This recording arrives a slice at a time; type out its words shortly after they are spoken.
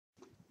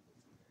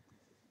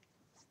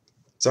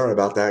Sorry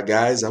about that,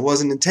 guys. I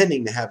wasn't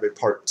intending to have a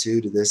part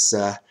two to this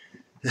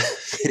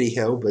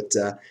video, but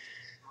that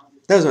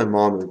was my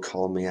mom who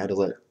called me. I had to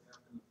let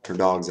her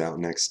dogs out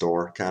next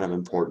door. Kind of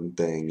important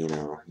thing, you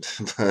know.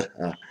 but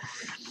uh,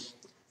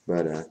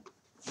 but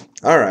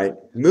all right,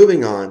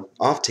 moving on.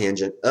 Off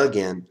tangent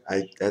again.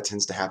 That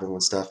tends to happen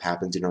when stuff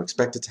happens. You don't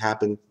expect it to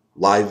happen.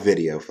 Live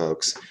video,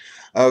 folks.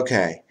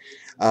 Okay.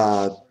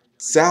 Uh,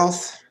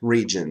 South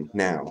region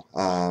now.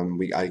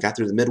 I got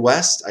through the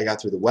Midwest. I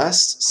got through the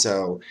West.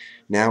 So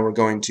now we're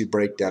going to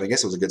break down. I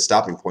guess it was a good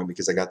stopping point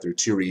because I got through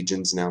two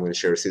regions. Now I'm going to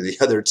share through the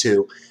other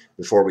two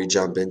before we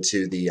jump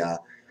into the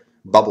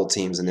bubble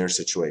teams and their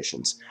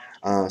situations.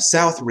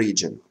 South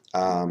region.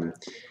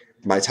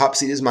 My top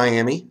seed is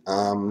Miami.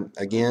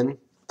 Again,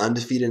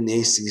 undefeated in the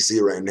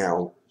ACC right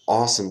now.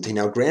 Awesome team.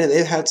 Now, granted,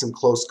 they've had some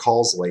close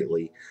calls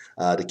lately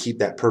to keep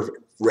that perfect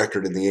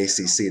record in the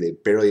ACC. They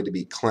barely had to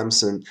beat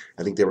Clemson.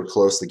 I think they were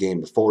close the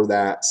game before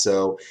that.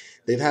 So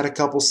they've had a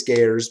couple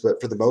scares,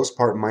 but for the most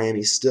part,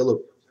 Miami's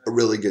still a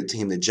really good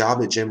team. The job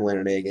that Jim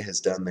Larranaga has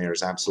done there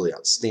is absolutely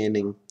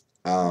outstanding.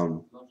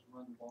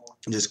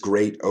 Just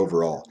great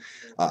overall.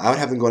 I would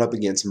have them going up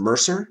against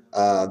Mercer.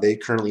 They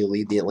currently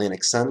lead the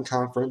Atlantic Sun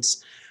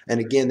Conference. And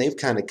again, they've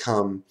kind of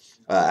come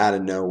out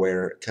of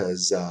nowhere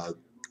because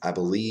I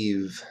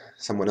believe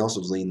someone else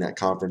was leading that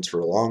conference for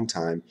a long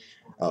time.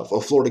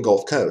 Florida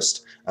Gulf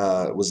Coast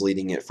was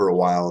leading it for a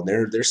while,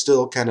 and they're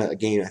still kind of a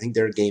game. I think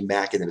they're a game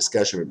back in the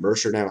discussion, but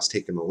Mercer now has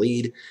taken the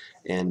lead,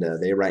 and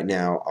they right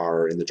now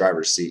are in the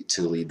driver's seat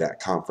to lead that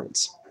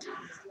conference.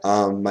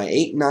 My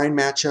 8-9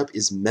 matchup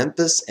is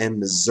Memphis and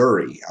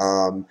Missouri.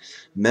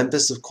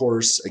 Memphis, of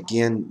course,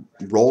 again,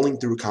 rolling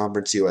through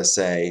Conference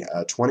USA,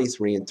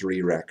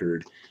 23-3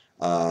 record.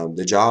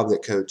 The job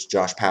that Coach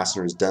Josh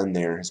Pastner has done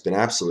there has been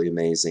absolutely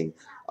amazing,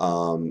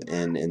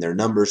 and their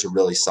numbers are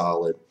really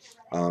solid.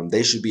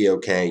 They should be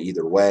okay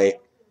either way.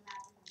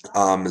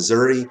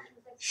 Missouri,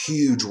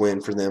 huge win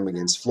for them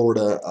against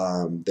Florida.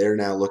 They're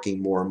now looking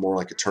more and more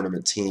like a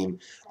tournament team.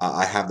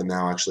 I have them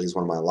now actually as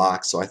one of my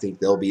locks, so I think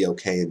they'll be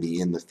okay and be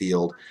in the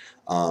field.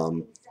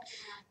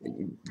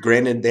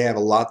 Granted, they have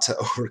a lot to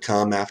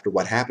overcome after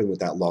what happened with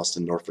that loss to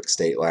Norfolk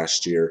State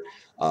last year.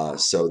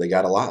 So they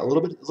got a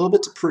little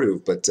bit to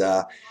prove, but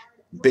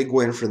big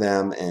win for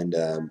them. And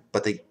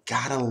but they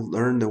gotta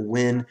learn to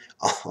win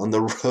on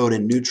the road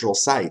in neutral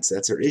sites.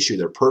 That's their issue.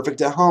 They're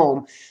perfect at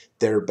home.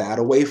 They're bad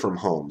away from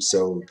home.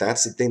 So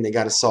that's the thing they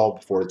got to solve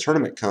before the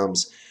tournament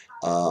comes.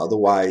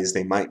 Otherwise,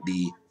 they might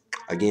be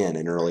again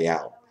an early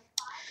out.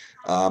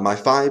 My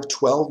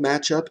 5-12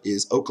 matchup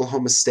is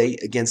Oklahoma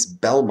State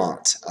against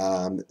Belmont.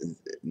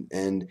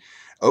 And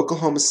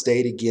Oklahoma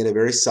State, again, a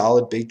very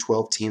solid Big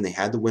 12 team. They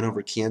had the win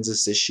over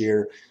Kansas this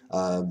year.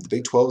 The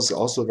Big 12 is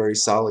also a very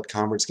solid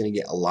conference, going to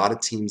get a lot of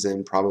teams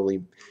in,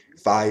 probably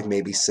 5,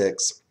 maybe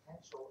 6.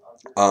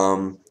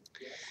 And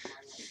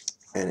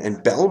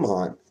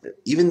Belmont,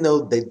 even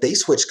though they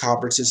switched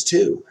conferences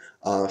too,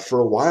 for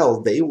a while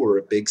they were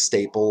a big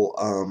staple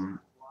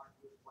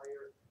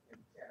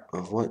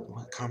of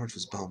what conference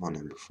was Belmont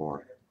in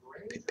before?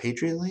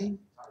 Patriot League?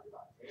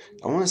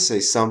 I want to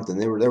say something.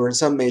 They were in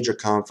some major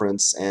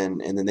conference,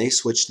 and then they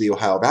switched to the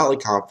Ohio Valley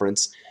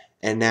Conference,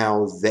 and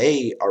now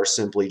they are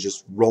simply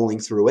just rolling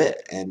through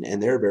it,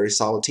 and they're a very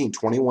solid team.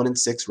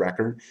 21-6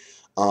 record.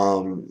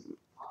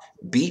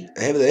 They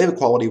have a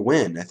quality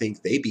win. I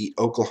think they beat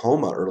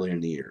Oklahoma earlier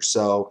in the year.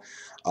 So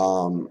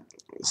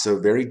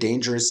very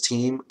dangerous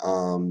team.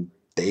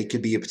 They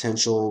could be a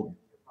potential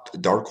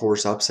dark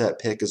horse upset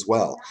pick as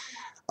well.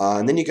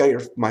 And then you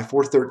got my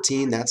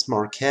 4-13. That's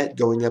Marquette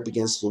going up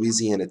against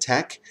Louisiana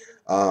Tech.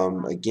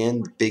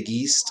 Again, Big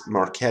East.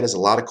 Marquette has a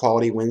lot of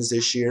quality wins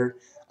this year.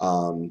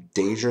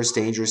 Dangerous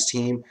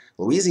team.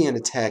 Louisiana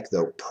Tech,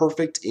 though,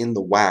 perfect in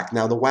the WAC.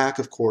 Now the WAC,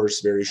 of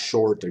course, very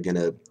short. They're going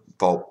to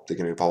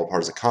fall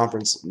apart as a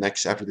conference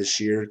after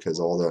this year because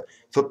all the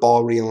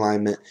football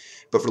realignment.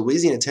 But for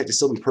Louisiana Tech to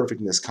still be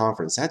perfect in this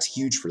conference, that's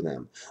huge for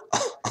them.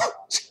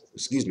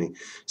 Excuse me.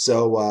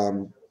 So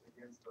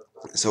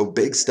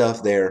big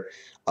stuff there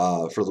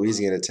for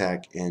Louisiana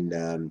Tech,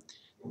 and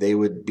they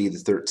would be the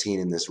 13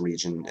 in this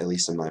region, at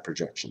least in my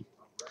projection.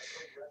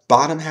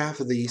 Bottom half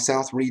of the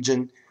South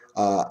region,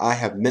 I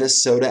have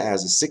Minnesota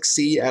as a 6th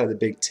seed out of the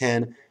Big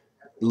Ten.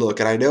 Look,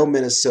 and I know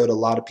Minnesota, a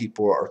lot of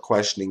people are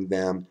questioning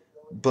them,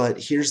 but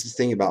here's the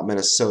thing about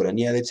Minnesota, and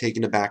yeah, they've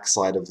taken a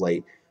backslide of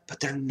late, but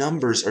their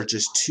numbers are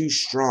just too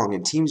strong,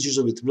 and teams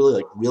usually with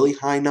really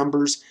high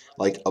numbers,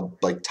 like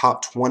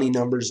top 20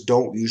 numbers,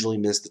 don't usually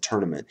miss the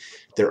tournament.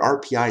 Their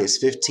RPI is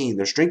 15.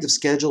 Their strength of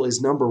schedule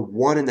is number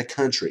 1 in the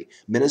country.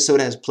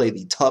 Minnesota has played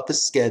the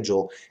toughest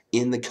schedule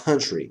in the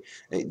country.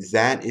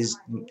 That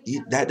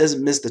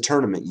doesn't miss the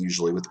tournament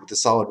usually with the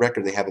solid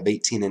record they have of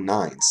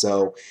 18-9.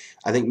 So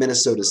I think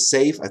Minnesota's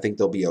safe. I think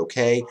they'll be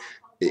okay.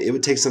 It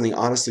would take something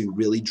honestly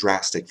really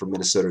drastic for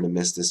Minnesota to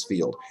miss this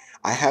field.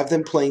 I have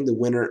them playing the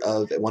winner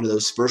of one of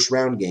those first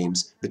round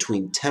games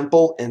between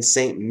Temple and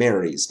St.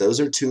 Mary's. Those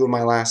are 2 of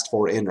my last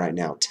 4 in right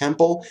now.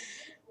 Temple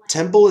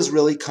has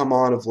really come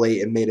on of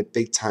late and made a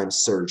big time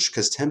surge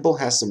because Temple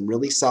has some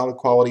really solid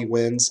quality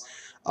wins.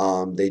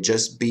 They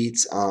just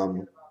beat,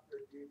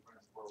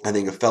 I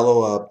think, a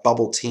fellow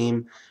bubble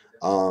team.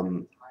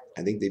 Um,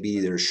 I think they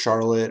beat either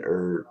Charlotte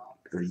or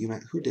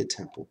UMass. Who did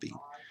Temple beat?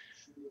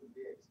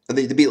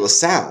 They beat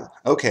LaSalle.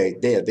 Okay,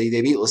 they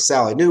beat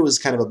LaSalle. I knew it was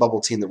kind of a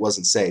bubble team that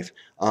wasn't safe.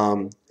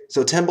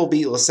 So Temple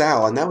beat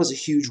LaSalle, and that was a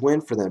huge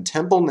win for them.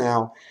 Temple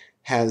now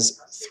has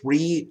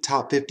 3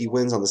 top 50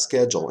 wins on the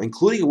schedule,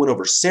 including a win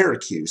over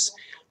Syracuse,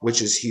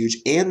 which is huge,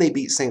 and they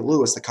beat St.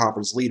 Louis, the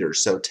conference leader.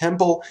 So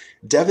Temple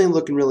definitely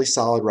looking really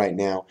solid right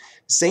now.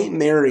 St.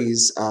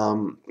 Mary's,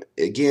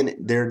 again,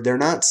 they're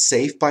not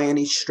safe by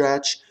any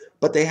stretch,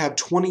 but they have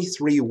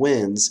 23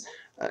 wins.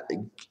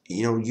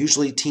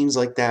 Usually teams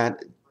like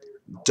that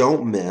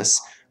don't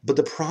miss. But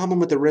the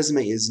problem with the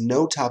resume is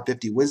no top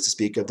 50 wins to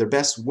speak of. Their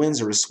best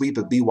wins are a sweep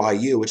of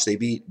BYU, which they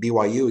beat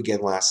BYU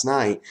again last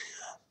night.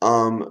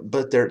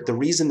 But the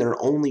reason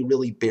they're only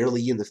really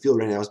barely in the field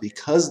right now is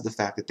because of the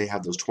fact that they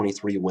have those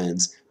 23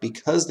 wins,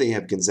 because they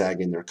have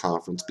Gonzaga in their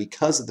conference,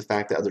 because of the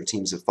fact that other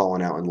teams have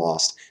fallen out and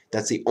lost.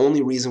 That's the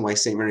only reason why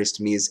St. Mary's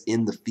to me is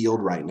in the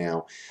field right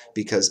now,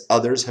 because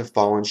others have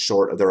fallen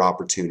short of their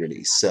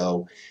opportunities.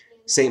 So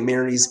St.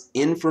 Mary's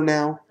in for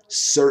now,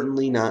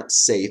 certainly not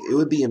safe. It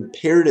would be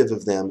imperative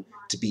of them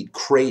to beat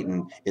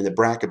Creighton in the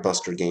bracket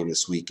buster game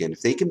this weekend.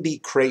 If they can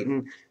beat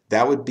Creighton,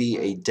 that would be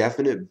a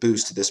definite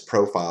boost to this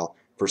profile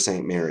for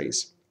St.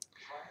 Mary's.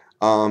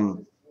 My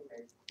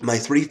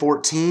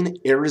 314,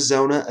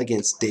 Arizona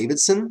against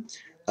Davidson.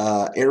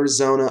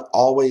 Arizona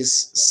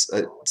always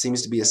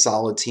seems to be a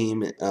solid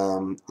team in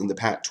the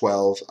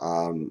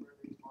Pac-12.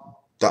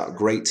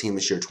 Great team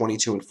this year,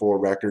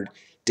 22-4 record.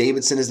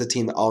 Davidson is the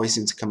team that always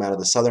seems to come out of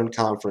the Southern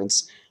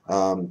Conference.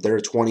 They're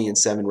a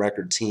 20-7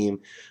 record team.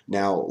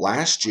 Now,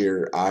 last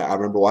year, I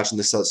remember watching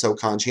the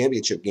SoCon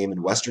championship game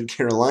in Western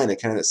Carolina,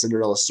 kind of that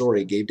Cinderella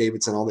story. Gave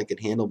Davidson all they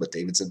could handle, but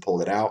Davidson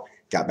pulled it out,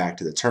 got back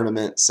to the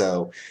tournament.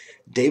 So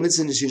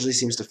Davidson just usually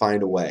seems to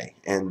find a way,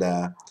 and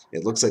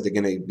it looks like they're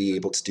going to be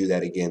able to do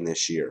that again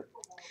this year.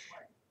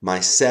 My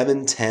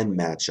 7-10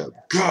 matchup.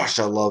 Gosh,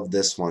 I love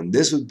this one.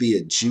 This would be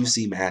a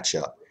juicy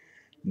matchup.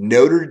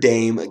 Notre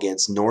Dame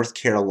against North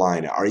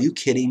Carolina. Are you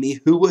kidding me?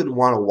 Who wouldn't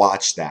want to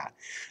watch that?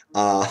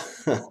 Uh,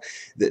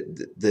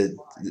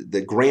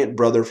 the Grant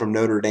brother from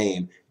Notre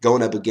Dame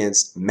going up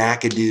against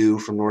McAdoo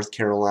from North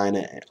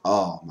Carolina.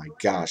 Oh my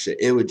gosh,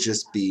 it would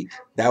just be,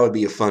 that would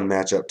be a fun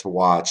matchup to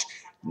watch.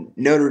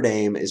 Notre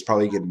Dame is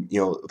probably going to,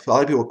 a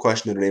lot of people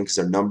question Notre Dame because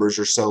their numbers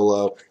are so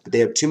low, but they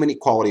have too many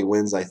quality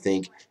wins, I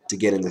think, to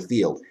get in the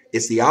field.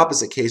 It's the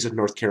opposite case with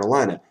North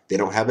Carolina. They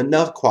don't have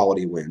enough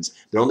quality wins.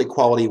 Their only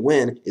quality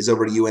win is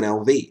over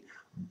UNLV.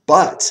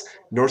 But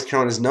North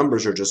Carolina's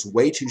numbers are just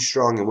way too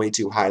strong and way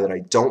too high that I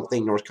don't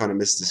think North Carolina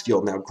misses this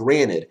field. Now,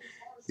 granted,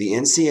 the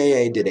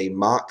NCAA did a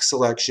mock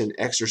selection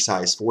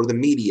exercise for the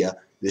media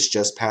this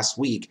just past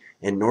week,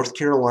 and North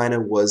Carolina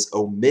was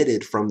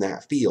omitted from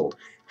that field.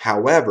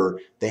 However,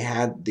 they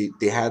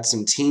had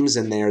some teams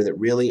in there that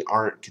really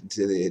aren't.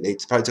 They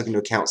probably took into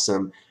account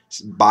some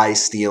buy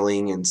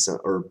stealing and some,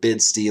 or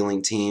bid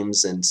stealing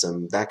teams and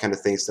some that kind of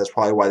thing. So that's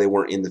probably why they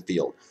weren't in the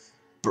field.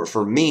 But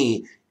for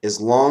me, as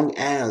long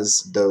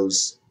as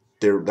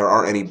there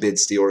aren't any bid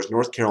stealers,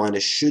 North Carolina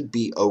should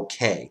be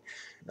okay.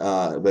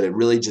 But it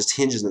really just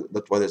hinges on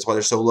that's why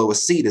they're so low a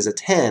seed as a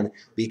 10,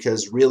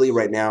 because really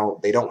right now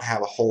they don't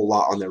have a whole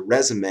lot on their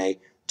resume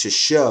to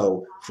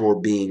show for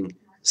being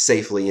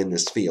safely in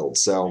this field.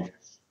 So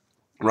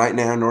right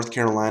now, North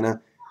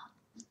Carolina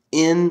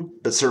in,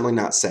 but certainly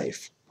not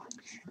safe.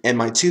 And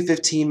my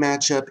 215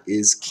 matchup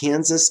is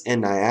Kansas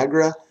and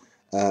Niagara.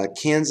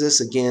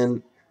 Kansas,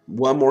 again,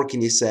 what more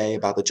can you say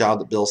about the job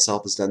that Bill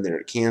Self has done there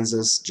at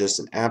Kansas? Just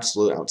an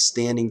absolute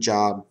outstanding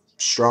job,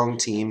 strong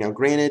team. Now,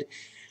 granted,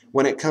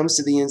 when it comes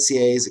to the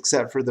NCAAs,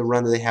 except for the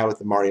run that they had with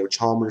the Mario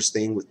Chalmers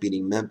thing with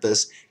beating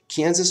Memphis,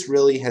 Kansas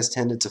really has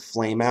tended to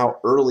flame out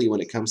early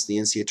when it comes to the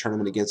NCAA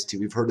tournament against the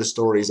team. We've heard the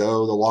stories, the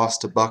loss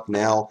to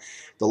Bucknell,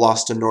 the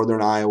loss to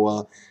Northern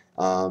Iowa,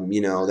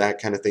 that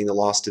kind of thing. The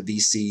loss to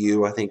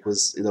VCU, I think,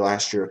 was the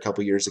last year, a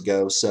couple years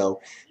ago.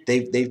 So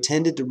they've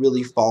tended to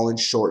really fallen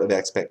short of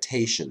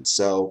expectations.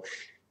 So,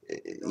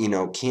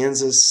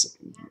 Kansas,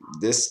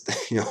 this,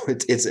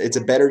 it's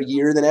a better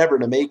year than ever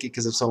to make it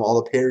because of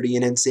all the parity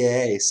in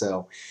NCAA.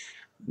 So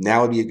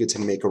now would be a good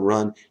time to make a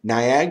run.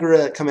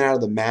 Niagara coming out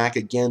of the MAC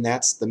again.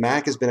 The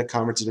MAC has been a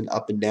conference that's been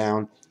up and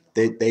down.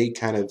 They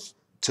kind of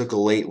took a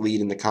late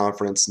lead in the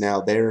conference. Now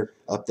they're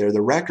up there.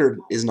 The record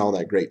isn't all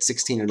that great,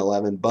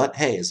 16-11. But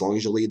hey, as long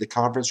as you lead the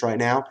conference right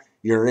now,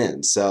 you're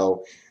in.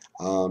 So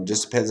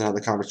just depends on how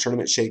the conference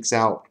tournament shakes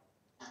out.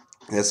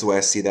 That's the way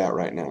I see that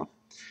right now.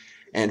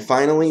 And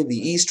finally, the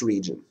East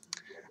region.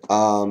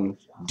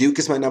 Duke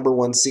is my number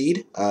 1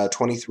 seed,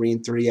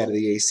 23-3 out of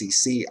the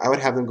ACC. I would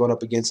have them going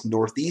up against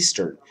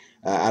Northeastern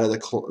out of the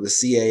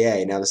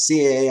CAA. Now, the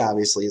CAA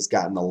obviously has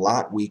gotten a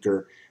lot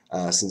weaker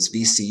since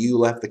VCU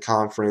left the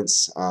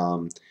conference.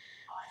 That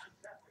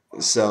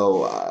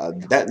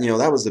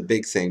was the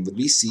big thing. With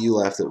VCU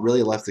left, it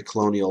really left the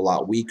Colonial a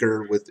lot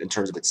weaker in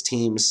terms of its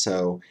teams.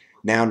 So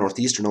now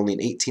Northeastern only an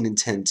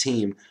 18-10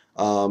 team.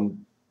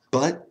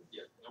 But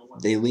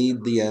they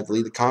lead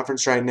the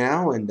conference right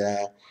now, and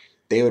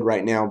they would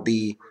right now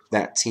be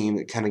that team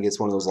that kind of gets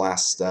one of those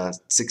last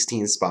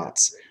 16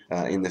 spots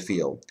in the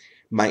field.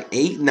 My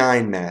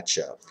 8-9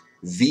 matchup.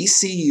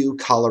 VCU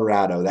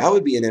Colorado. That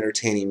would be an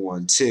entertaining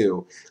one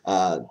too.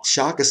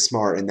 Shaka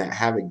Smart and that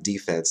Havoc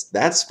defense.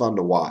 That's fun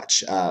to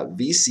watch.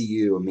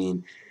 VCU, I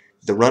mean,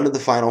 the run to the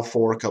Final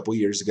Four a couple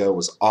years ago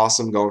was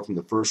awesome, going from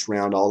the first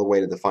round all the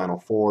way to the Final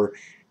Four.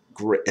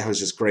 Great, it was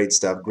just great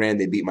stuff. Granted,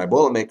 they beat my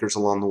Boilermakers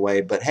along the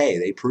way, but hey,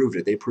 they proved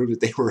it. They proved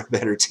that they were a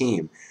better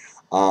team.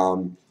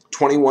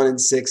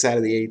 21-6 out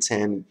of the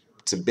A10.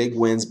 Some big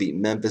wins. Beat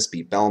Memphis.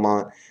 Beat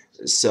Belmont.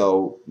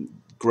 So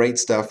great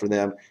stuff for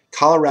them.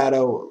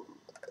 Colorado,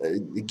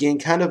 again,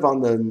 kind of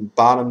on the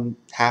bottom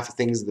half of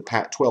things of the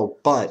Pac-12,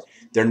 but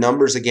their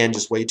numbers, again,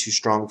 just way too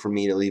strong for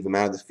me to leave them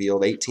out of the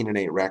field.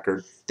 18-8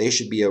 record. They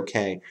should be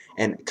okay.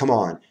 And come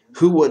on,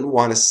 who wouldn't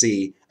want to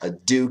see a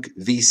Duke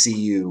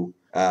VCU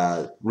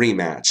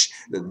rematch?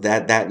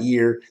 That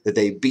year that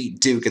they beat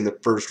Duke in the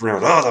first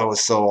round. Oh, that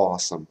was so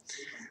awesome.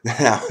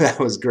 That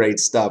was great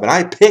stuff. And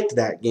I picked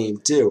that game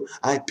too.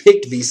 I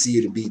picked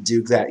VCU to beat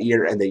Duke that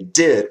year, and they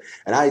did.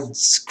 And I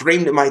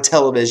screamed at my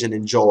television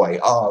in joy.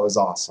 Oh, it was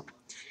awesome.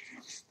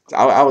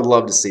 I would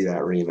love to see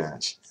that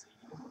rematch.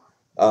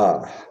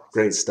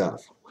 Great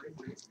stuff.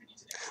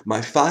 My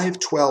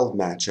 5-12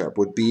 matchup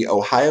would be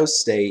Ohio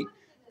State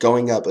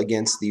going up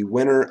against the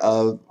winner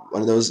of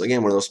one of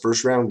those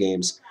first round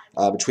games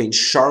between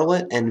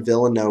Charlotte and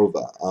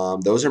Villanova.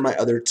 Those are my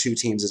other two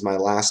teams as my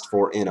last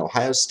four in.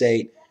 Ohio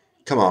State,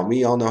 come on,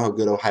 we all know how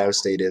good Ohio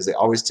State is. They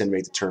always tend to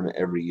make the tournament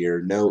every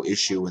year. No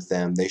issue with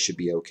them. They should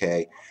be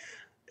okay.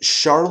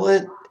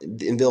 Charlotte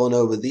and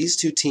Villanova, these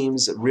two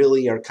teams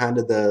really are kind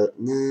of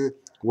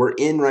we're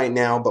in right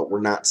now, but we're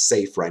not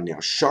safe right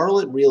now.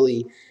 Charlotte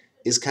really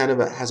is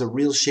has a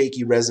real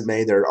shaky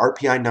resume. Their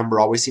RPI number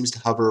always seems to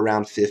hover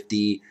around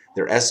 50.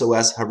 Their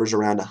SOS hovers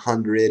around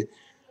 100.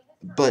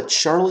 But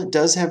Charlotte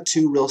does have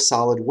two real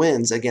solid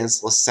wins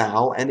against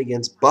LaSalle and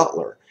against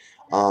Butler.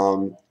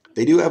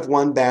 They do have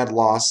one bad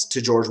loss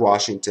to George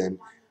Washington,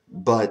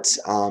 but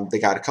they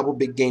got a couple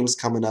big games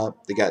coming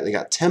up. They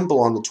got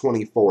Temple on the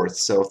 24th,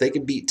 so if they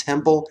can beat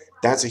Temple,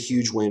 that's a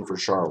huge win for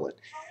Charlotte.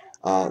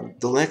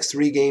 The next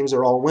three games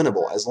are all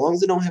winnable. As long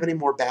as they don't have any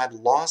more bad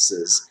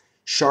losses,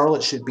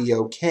 Charlotte should be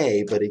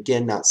okay, but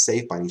again, not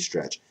safe by any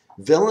stretch.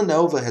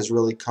 Villanova has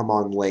really come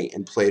on late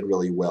and played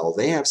really well.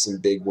 They have some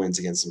big wins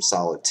against some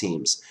solid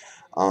teams.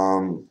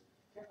 Um,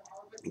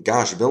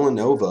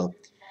 Villanova,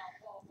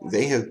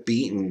 they have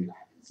beaten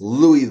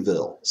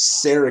Louisville,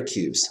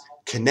 Syracuse,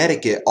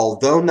 Connecticut,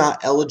 although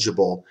not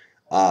eligible.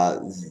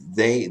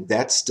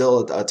 That's still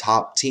a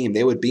top team.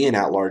 They would be an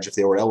at-large if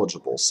they were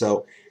eligible.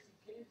 So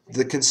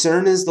the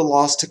concern is the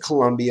loss to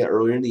Columbia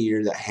earlier in the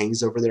year that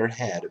hangs over their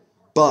head.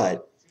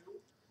 But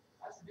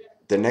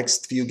the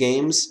next few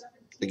games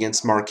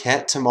against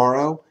Marquette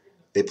tomorrow,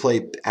 they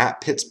play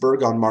at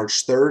Pittsburgh on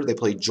March 3rd. They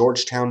play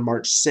Georgetown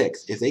March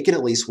 6th. If they can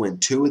at least win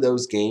two of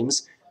those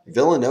games,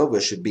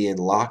 Villanova should be in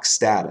lock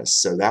status.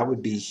 So that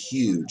would be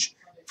huge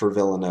for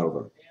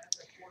Villanova.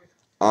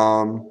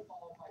 And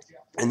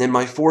then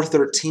my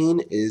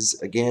 4-13 is,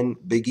 again,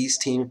 Big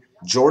East team,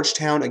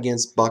 Georgetown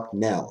against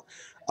Bucknell.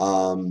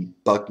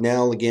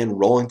 Bucknell, again,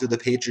 rolling through the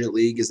Patriot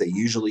League as they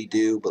usually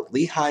do, but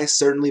Lehigh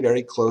certainly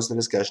very close in the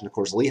discussion. Of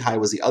course, Lehigh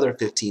was the other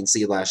 15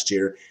 seed last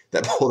year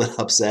that pulled an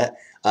upset.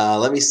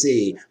 Let me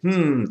see.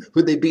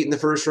 Who'd they beat in the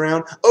first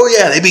round? Oh,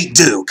 yeah, they beat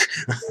Duke.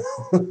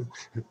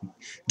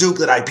 Duke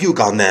that I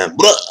puke on them.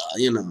 Blah!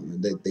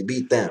 They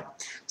beat them.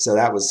 So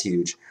that was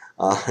huge.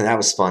 And that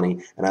was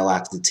funny, and I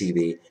laughed at the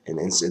TV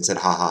and said,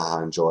 ha, ha,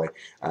 ha, enjoy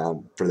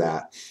for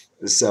that.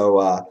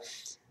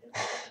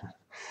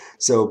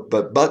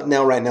 But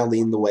Bucknell right now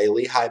leading the way.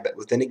 Lehigh, but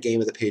within a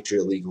game of the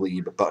Patriot League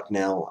lead, but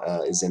Bucknell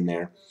is in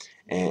there.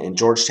 And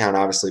Georgetown,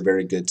 obviously, a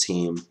very good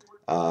team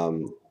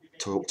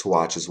to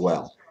watch as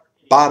well.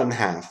 Bottom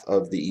half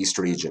of the East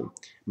region.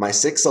 My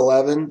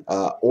 6-11,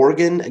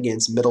 Oregon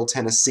against Middle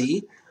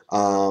Tennessee.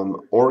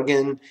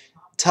 Oregon,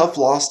 tough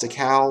loss to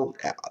Cal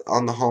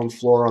on the home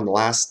floor on the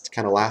last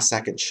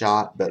second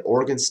shot, but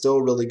Oregon's still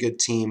a really good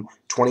team,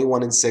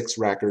 21-6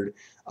 record.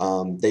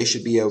 They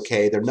should be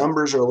okay. Their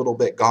numbers are a little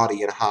bit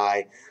gaudy and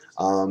high,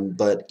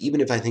 but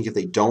even if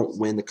they don't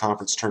win the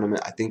conference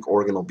tournament, I think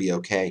Oregon will be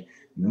okay.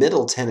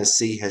 Middle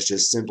Tennessee has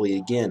just simply,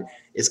 again,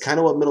 it's kind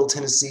of what Middle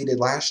Tennessee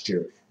did last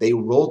year. They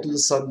rolled through the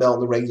Sun Belt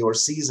in the regular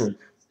season,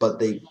 but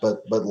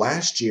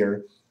last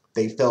year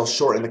they fell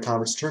short in the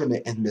conference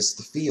tournament and missed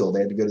the field.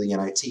 They had to go to the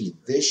NIT.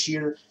 This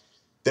year,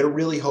 they're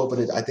really hoping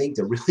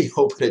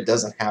it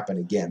doesn't happen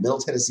again. Middle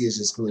Tennessee is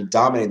just really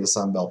dominating the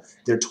Sun Belt.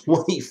 They're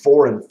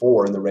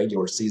 24-4 in the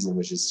regular season,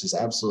 which is just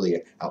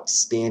absolutely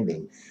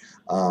outstanding.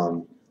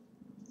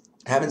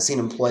 Haven't seen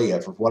them play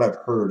yet. From what I've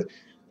heard,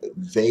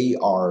 they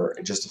are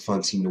just a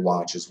fun team to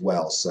watch as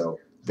well. So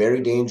very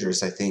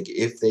dangerous, I think,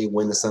 if they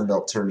win the Sun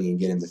Belt tourney and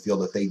get in the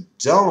field. If they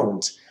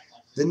don't,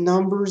 the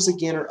numbers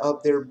again are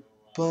up there,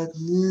 but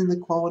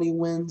the quality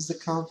wins the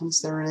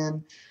conference they're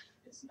in.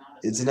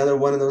 It's another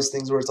one of those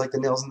things where it's like the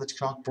nails in the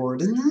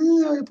chalkboard.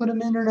 I put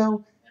them in or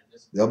no.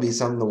 They'll be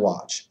something to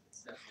watch.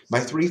 My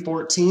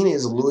 314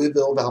 is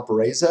Louisville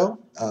Valparaiso.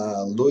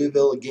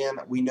 Louisville, again,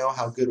 we know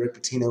how good Rick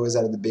Pitino is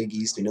out of the Big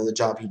East. We know the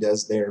job he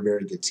does there.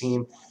 Very good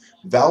team.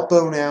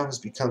 Valpo now has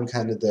become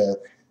kind of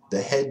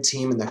the head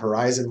team in the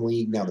Horizon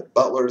League. Now that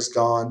Butler's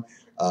gone,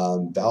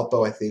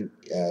 Valpo, I think,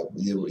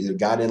 either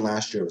got in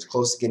last year or was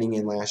close to getting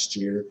in last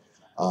year.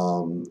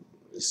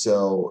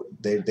 So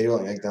they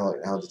don't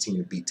now the team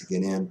to beat to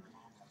get in.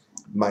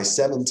 My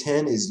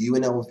 7-10 is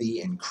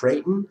UNLV and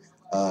Creighton.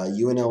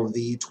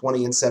 UNLV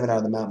 20-7 out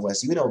of the Mountain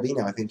West. UNLV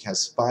now I think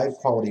has 5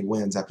 quality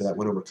wins after that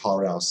win over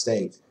Colorado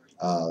State.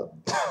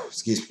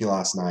 Excuse me,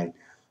 last night.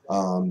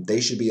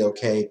 They should be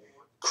okay.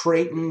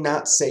 Creighton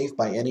not safe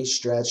by any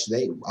stretch.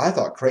 I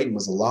thought Creighton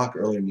was a lock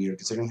earlier in the year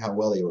considering how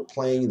well they were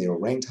playing. They were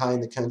ranked high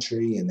in the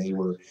country and they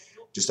were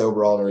just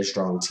overall a very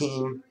strong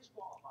team.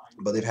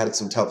 But they've had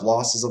some tough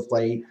losses of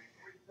late.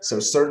 So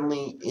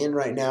certainly in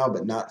right now,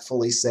 but not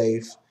fully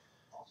safe.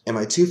 And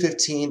my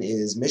 215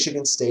 is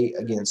Michigan State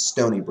against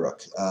Stony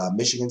Brook.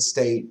 Michigan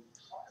State,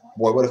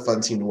 boy, what a fun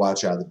team to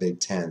watch out of the Big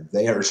Ten.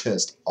 They are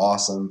just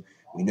awesome.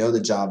 We know the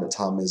job that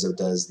Tom Izzo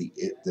does. The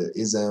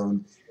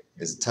Izzone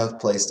is a tough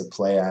place to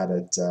play at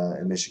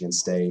Michigan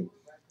State.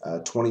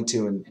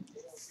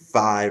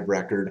 22-5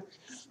 record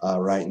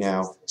right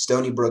now.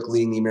 Stony Brook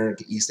leading the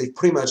America East. They've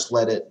pretty much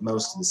led it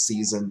most of the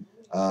season.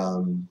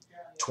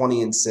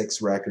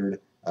 20-6 record.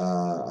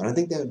 I don't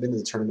think they haven't been to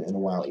the tournament in a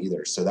while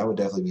either. So that would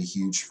definitely be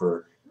huge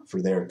for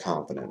their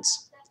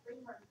confidence.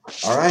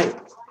 All right.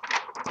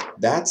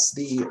 That's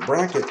the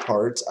bracket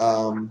part.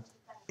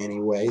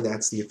 Anyway,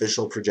 that's the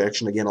official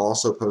projection. Again, I'll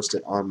also post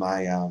it on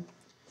my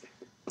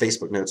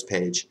Facebook notes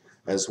page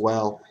as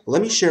well.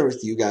 Let me share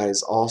with you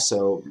guys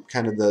also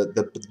kind of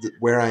the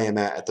where I am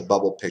at the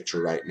bubble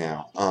picture right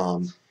now.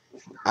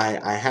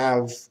 I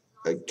have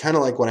kind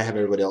of like what I have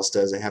everybody else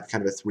does. I have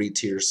kind of a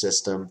 3-tier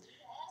system.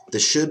 The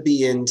should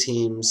be in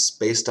teams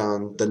based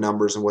on the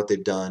numbers and what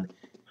they've done.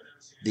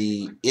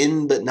 The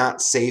in but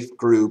not safe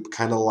group,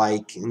 kind of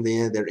like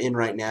they're in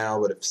right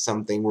now, but if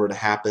something were to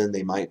happen,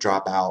 they might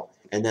drop out.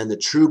 And then the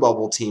true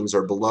bubble teams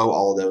are below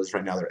all of those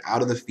right now. They're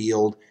out of the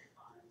field,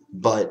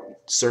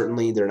 but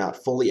certainly they're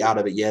not fully out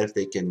of it yet. If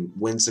they can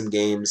win some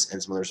games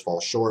and some others fall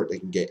short, they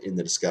can get in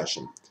the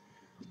discussion.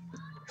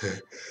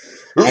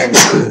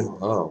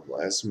 Oh,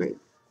 bless me.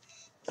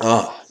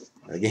 Oh,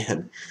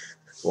 again,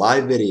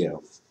 live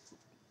video.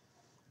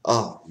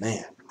 Oh,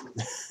 man.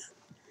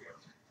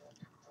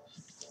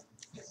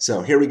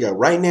 So here we go.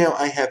 Right now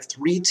I have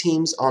 3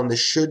 teams on the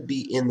should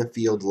be in the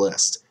field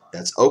list.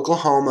 That's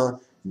Oklahoma,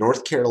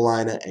 North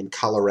Carolina, and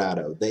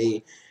Colorado.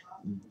 To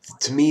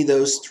me,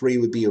 those 3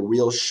 would be a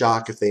real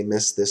shock if they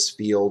missed this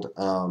field.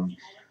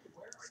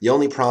 The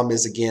only problem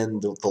is, again,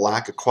 the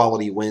lack of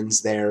quality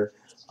wins there.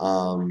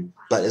 But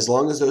as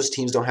long as those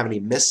teams don't have any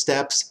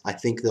missteps, I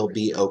think they'll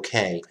be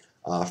okay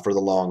for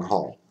the long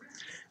haul.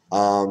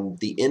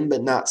 The in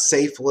but not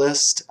safe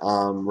list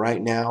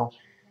right now.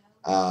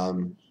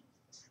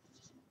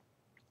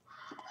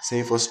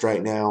 Safe list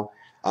right now.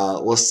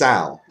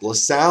 LaSalle.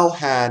 LaSalle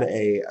had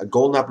a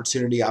golden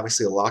opportunity,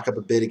 obviously, to lock up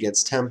a bid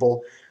against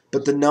Temple.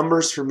 But the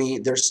numbers for me,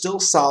 they're still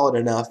solid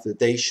enough that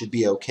they should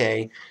be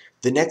okay.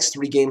 The next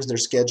 3 games in their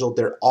schedule,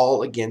 they're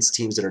all against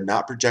teams that are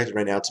not projected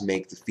right now to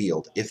make the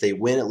field. If they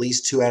win at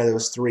least 2 out of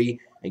those 3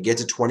 and get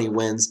to 20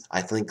 wins,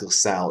 I think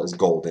LaSalle is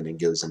golden and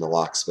goes into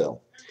Locksville.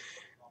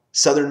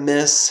 Southern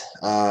Miss,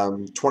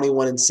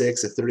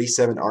 21-6, a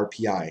 37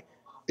 RPI.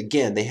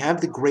 Again, they have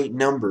the great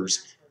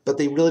numbers, but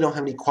they really don't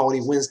have any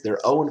quality wins. They're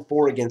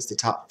 0-4 against the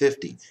top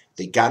 50.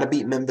 They got to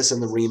beat Memphis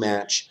in the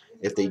rematch.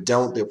 If they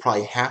don't, they'll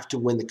probably have to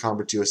win the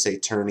Conference USA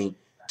tourney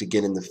to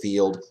get in the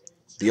field.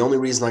 The only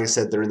reason, like I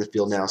said, they're in the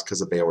field now is because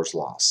of Baylor's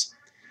loss.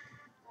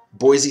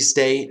 Boise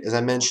State, as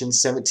I mentioned,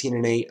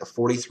 17-8, a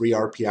 43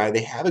 RPI.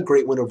 They have a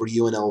great win over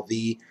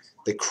UNLV.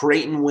 The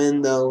Creighton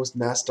win, though, is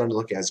not starting to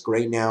look as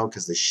great now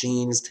because the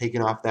sheen is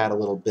taken off that a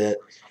little bit.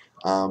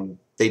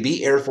 They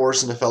beat Air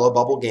Force in a fellow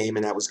bubble game,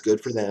 and that was good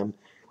for them.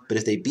 But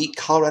if they beat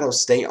Colorado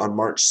State on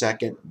March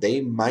 2nd,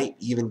 they might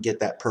even get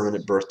that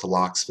permanent berth to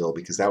Locksville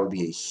because that would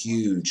be a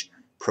huge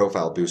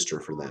profile booster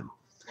for them.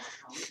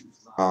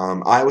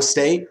 Iowa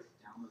State,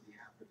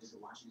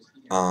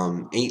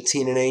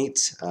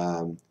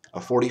 18-8, a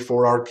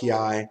 44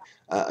 RPI.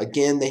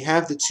 Again, they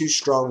have the 2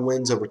 strong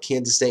wins over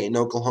Kansas State and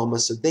Oklahoma,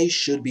 so they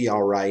should be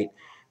all right.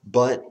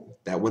 But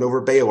that win over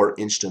Baylor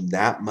inched them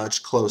that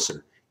much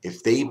closer.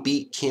 If they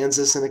beat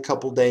Kansas in a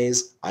couple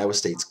days, Iowa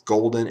State's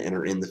golden and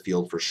are in the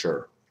field for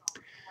sure.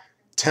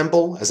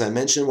 Temple, as I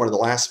mentioned, one of the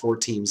last 4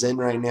 teams in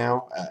right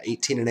now,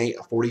 18-8,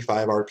 a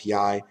 45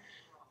 RPI.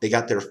 They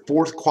got their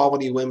 4th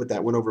quality win with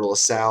that win over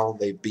LaSalle.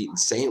 They've beaten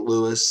St.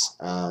 Louis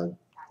and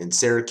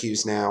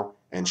Syracuse now.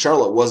 And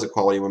Charlotte was a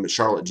quality win, but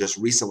Charlotte just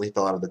recently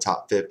fell out of the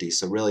top 50.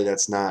 So really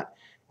that's not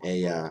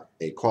a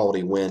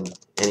quality win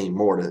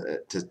anymore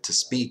to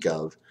speak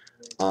of.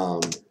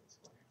 But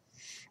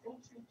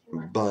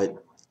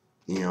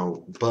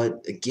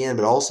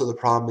also the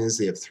problem is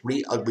they have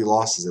 3 ugly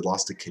losses. They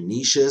lost to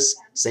Canisius,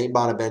 St.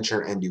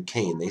 Bonaventure, and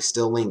Duquesne. They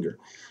still linger.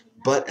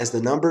 But as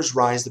the numbers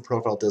rise, the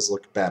profile does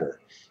look better.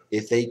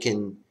 if they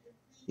can,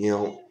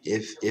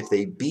 if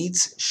they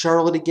beat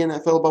Charlotte again,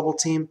 that fellow bubble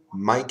team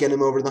might get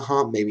them over the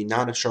hump. Maybe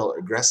not if Charlotte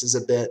aggresses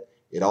a bit.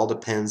 It all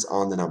depends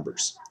on the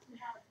numbers.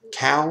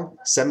 Cal,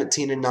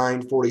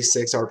 17-9,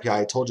 46 RPI.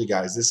 I told you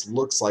guys, this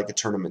looks like a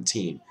tournament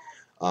team.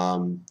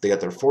 They got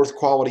their fourth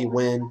quality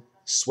win,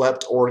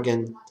 swept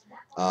Oregon.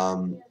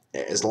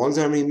 As long as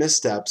they don't have any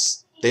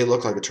missteps, they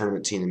look like a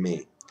tournament team to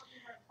me.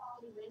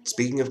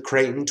 Speaking of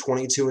Creighton,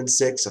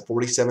 22-6, a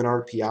 47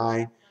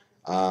 RPI.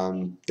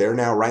 They're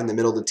now right in the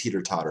middle of the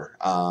teeter-totter.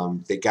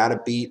 They got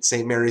to beat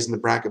St. Mary's in the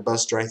bracket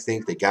buster, I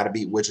think. They got to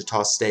beat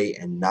Wichita State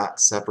and not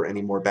suffer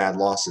any more bad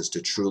losses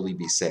to truly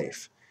be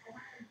safe.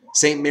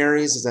 St.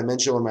 Mary's, as I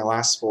mentioned, one of my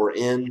last four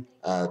in,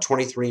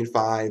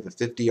 23-5, a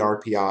 50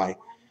 RPI.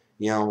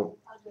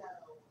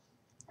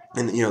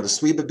 The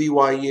sweep of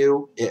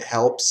BYU, it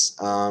helps.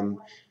 And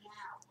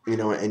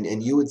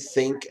you would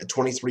think a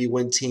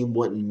 23-win team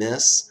wouldn't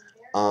miss.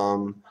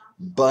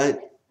 But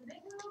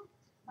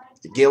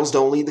the Gales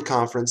don't lead the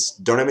conference,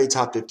 don't have any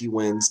top 50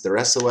 wins.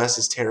 Their SOS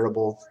is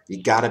terrible.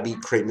 You got to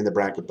beat Creighton in the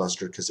bracket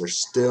buster because they're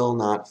still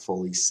not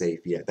fully safe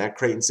yet. That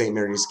Creighton-St.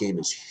 Mary's game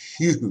is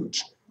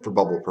huge for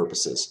bubble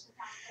purposes.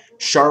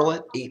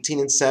 Charlotte,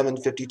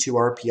 18-7, 52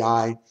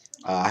 RPI.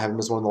 I have them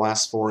as one of the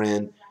last four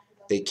in.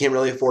 They can't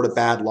really afford a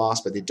bad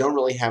loss, but they don't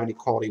really have any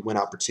quality win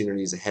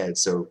opportunities ahead.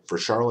 So for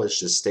Charlotte, it's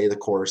just stay the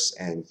course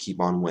and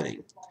keep on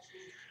winning.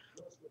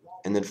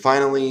 And then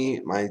finally,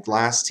 my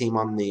last team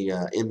on the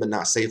in but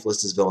not safe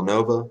list is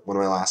Villanova, one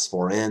of my last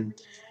four in.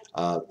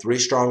 Three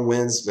strong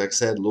wins, like I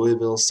said,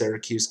 Louisville,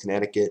 Syracuse,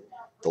 Connecticut.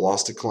 The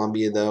loss to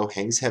Columbia, though,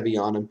 hangs heavy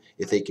on them.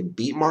 If they can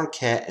beat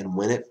Marquette and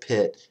win at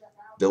Pitt,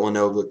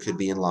 Villanova could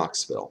be in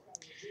Knoxville.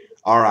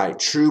 All right,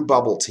 true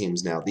bubble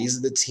teams now. These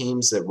are the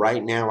teams that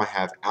right now I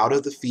have out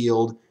of the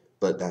field,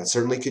 but that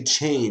certainly could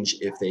change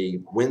if they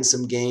win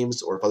some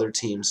games or if other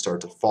teams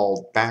start to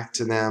fall back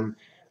to them.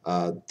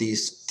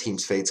 These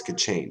teams' fates could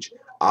change.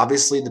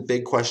 Obviously, the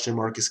big question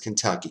mark is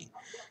Kentucky.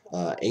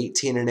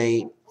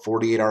 18-8,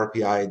 48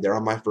 RPI. They're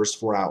on my first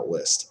four out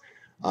list.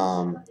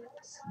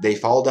 They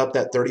followed up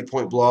that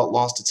 30-point blowout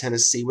loss to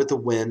Tennessee with a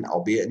win,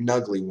 albeit an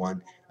ugly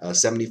one,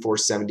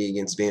 74-70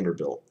 against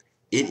Vanderbilt.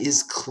 It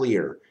is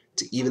clear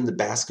to even the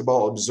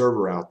basketball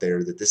observer out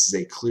there that this is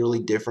a clearly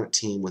different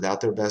team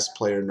without their best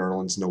player,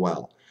 Nerlens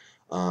Noel.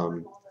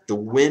 The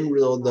win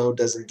reel, though,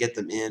 doesn't get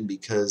them in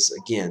because,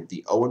 again,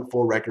 the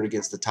 0-4 record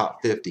against the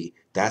top 50,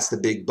 that's the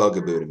big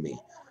bugaboo to me.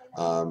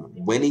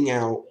 Winning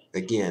out,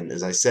 again,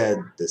 as I said,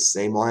 the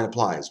same line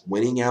applies.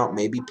 Winning out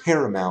may be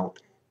paramount,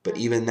 but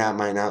even that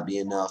might not be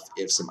enough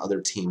if some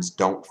other teams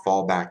don't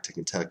fall back to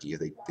Kentucky, if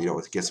they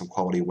don't get some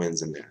quality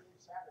wins in there.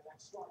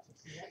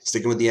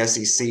 Sticking with the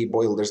SEC,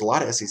 boy, there's a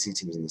lot of SEC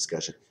teams in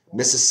discussion.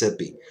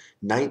 Mississippi,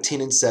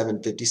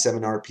 19-7,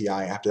 57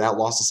 RPI. After that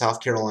loss to South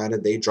Carolina,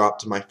 they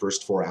dropped to my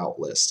first four out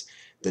list.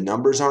 The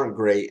numbers aren't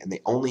great, and they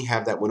only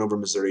have that win over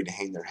Missouri to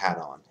hang their hat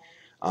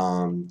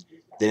on.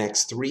 The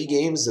next three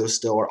games, though,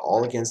 still are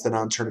all against the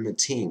non-tournament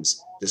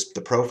teams.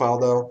 The profile,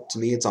 though, to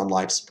me, it's on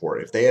life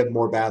support. If they have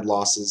more bad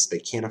losses, they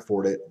can't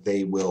afford it,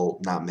 they will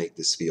not make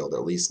this field,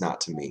 at least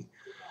not to me.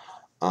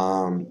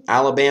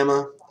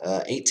 Alabama,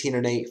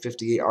 18-8,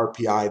 58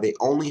 RPI. They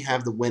only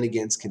have the win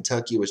against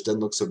Kentucky, which doesn't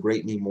look so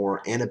great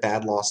anymore, and a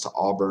bad loss to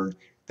Auburn.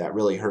 That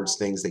really hurts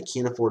things. They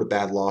can't afford a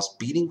bad loss.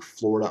 Beating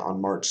Florida on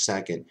March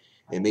 2nd,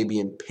 it may be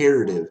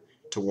imperative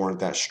to warrant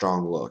that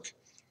strong look.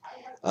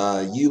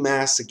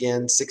 UMass,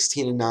 again,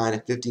 16-9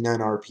 at 59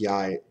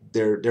 RPI.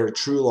 They're a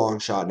true long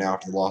shot now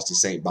after the loss to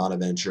St.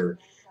 Bonaventure.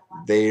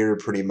 They're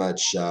pretty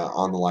much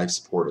on the life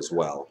support as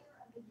well.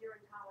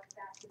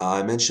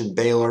 I mentioned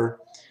Baylor.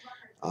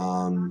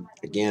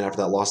 Again, after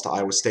that loss to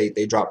Iowa State,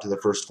 they dropped to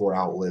the first four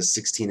out list,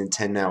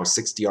 16-10 now,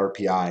 60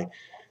 RPI.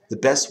 The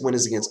best win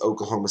is against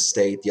Oklahoma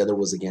State. The other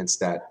was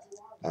against that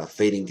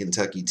fading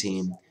Kentucky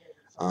team.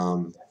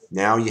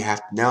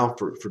 Now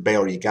for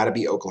Baylor, you got to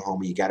beat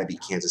Oklahoma, you got to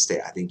beat Kansas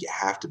State. I think you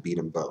have to beat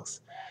them both.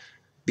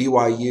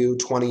 BYU,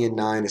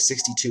 20-9, a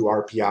 62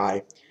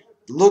 RPI.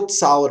 Looked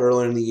solid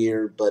earlier in the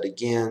year, but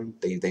again,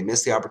 they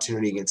missed the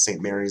opportunity against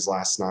St. Mary's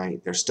last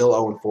night. They're still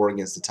 0-4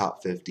 against the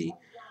top 50.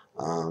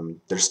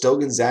 There's still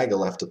Gonzaga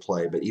left to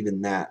play, but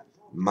even that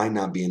might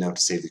not be enough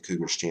to save the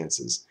Cougars'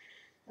 chances.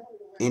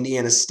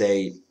 Indiana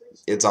State,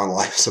 it's on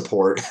life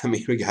support. I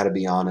mean, we got to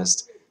be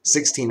honest.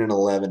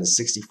 16-11, a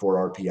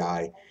 64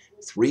 RPI.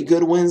 Three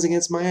good wins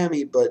against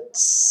Miami, but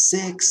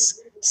six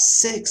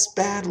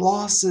bad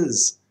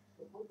losses.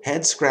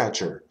 Head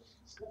scratcher.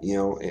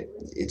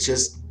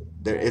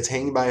 It's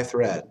hanging by a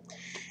thread.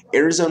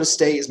 Arizona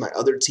State is my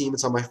other team.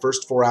 It's on my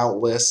first four out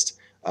list.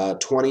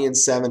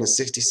 20-7, a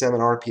 67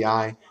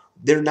 RPI.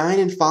 They're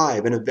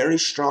 9-5 in a very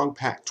strong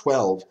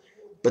Pac-12,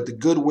 but the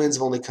good wins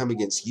have only come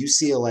against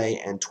UCLA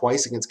and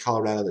twice against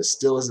Colorado that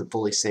still isn't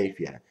fully safe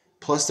yet.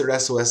 Plus their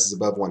SOS is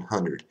above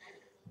 100.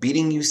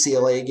 Beating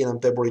UCLA again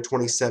on February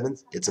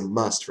 27th, it's a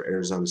must for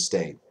Arizona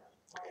State.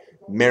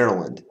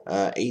 Maryland,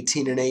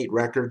 18-8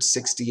 record,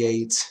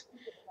 68.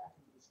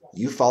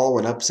 You follow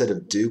an upset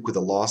of Duke with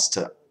a loss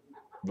to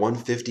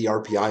 150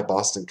 RPI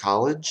Boston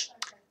College?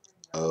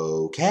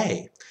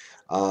 Okay.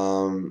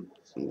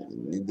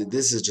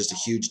 This is just a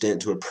huge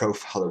dent to a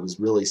profile that was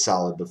really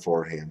solid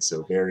beforehand.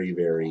 So very,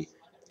 very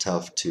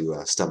tough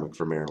to stomach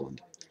for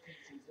Maryland.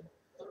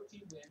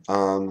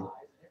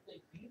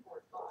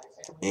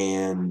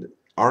 And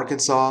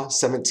Arkansas,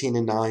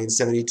 17-9,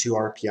 72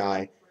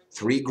 RPI.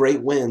 Three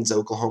great wins: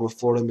 Oklahoma,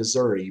 Florida,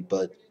 Missouri,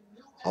 but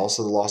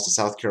also the loss to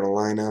South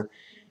Carolina.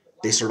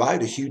 They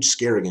survived a huge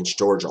scare against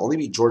Georgia, only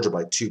beat Georgia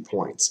by 2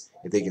 points.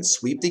 If they can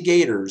sweep the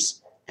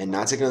Gators and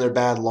not take another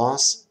bad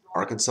loss,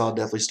 Arkansas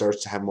definitely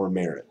starts to have more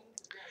merit.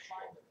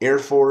 Air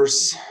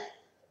Force,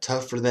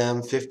 tough for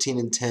them,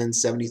 15-10,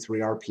 73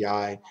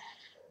 RPI.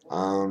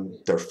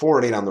 They're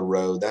 4-8 on the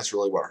road. That's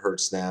really what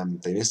hurts them.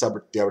 They missed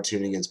the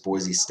opportunity against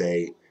Boise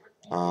State.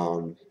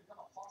 And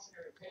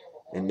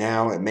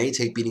now it may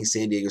take beating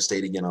San Diego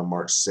State again on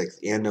March 6th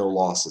and no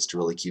losses to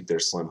really keep their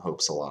slim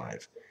hopes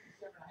alive.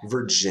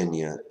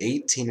 Virginia,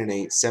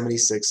 18-8,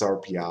 76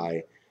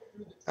 RPI.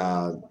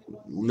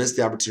 Missed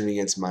the opportunity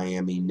against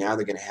Miami. Now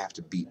they're going to have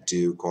to beat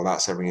Duke while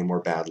not suffering any more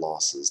bad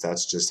losses.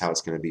 That's just how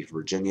it's going to be for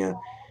Virginia.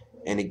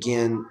 And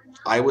again,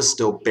 Iowa's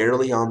still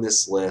barely on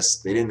this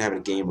list. They didn't have a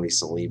game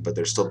recently, but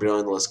they're still barely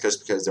on the list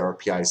just because their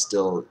RPI is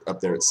still up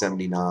there at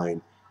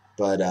 79.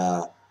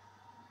 But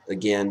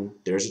again,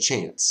 there's a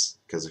chance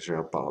because of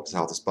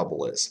how this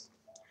bubble is.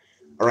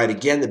 All right,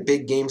 again, the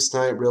big games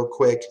tonight, real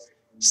quick.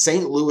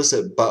 St. Louis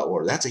at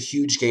Butler. That's a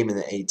huge game in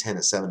the A10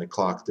 at 7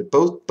 o'clock.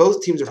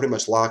 Both teams are pretty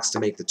much locks to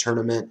make the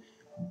tournament,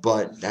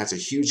 but that's a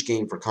huge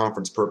game for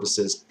conference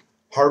purposes.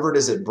 Harvard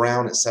is at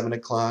Brown at 7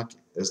 o'clock.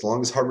 As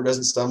long as Harvard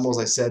doesn't stumble, as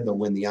I said, they'll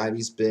win the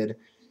Ivy's bid.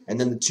 And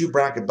then the two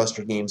bracket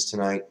buster games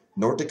tonight.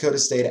 North Dakota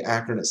State at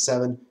Akron at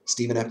 7.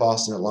 Stephen F.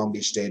 Austin at Long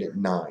Beach State at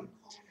 9.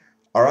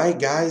 All right,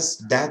 guys,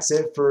 that's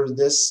it for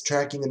this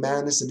Tracking the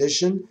Madness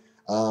edition.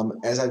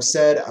 As I've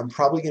said, I'm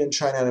probably going to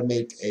try now to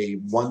make a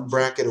one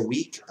bracket a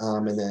week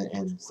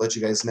and let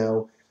you guys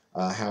know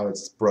how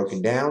it's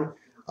broken down.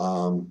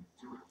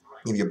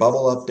 Give you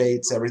bubble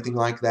updates, everything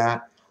like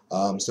that.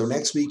 So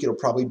next week it'll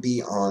probably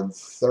be on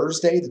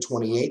Thursday, the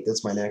 28th.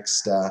 That's my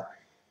next.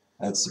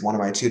 That's one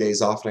of my 2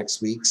 days off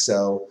next week.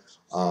 So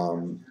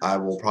I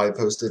will probably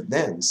post it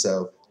then.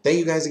 So thank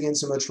you guys again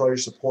so much for all your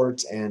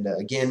support. And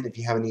again, if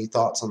you have any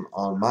thoughts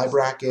on my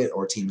bracket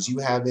or teams you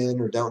have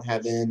in or don't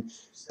have in,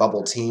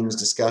 bubble teams,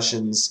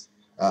 discussions,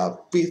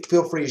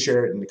 feel free to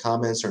share it in the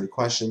comments or any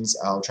questions.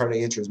 I'll try to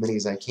answer as many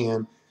as I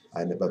can.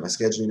 But my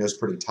scheduling is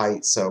pretty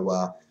tight. So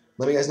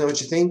let me guys know what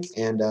you think.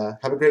 And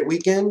have a great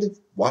weekend.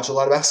 Watch a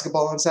lot of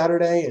basketball on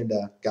Saturday. And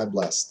God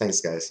bless.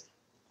 Thanks, guys.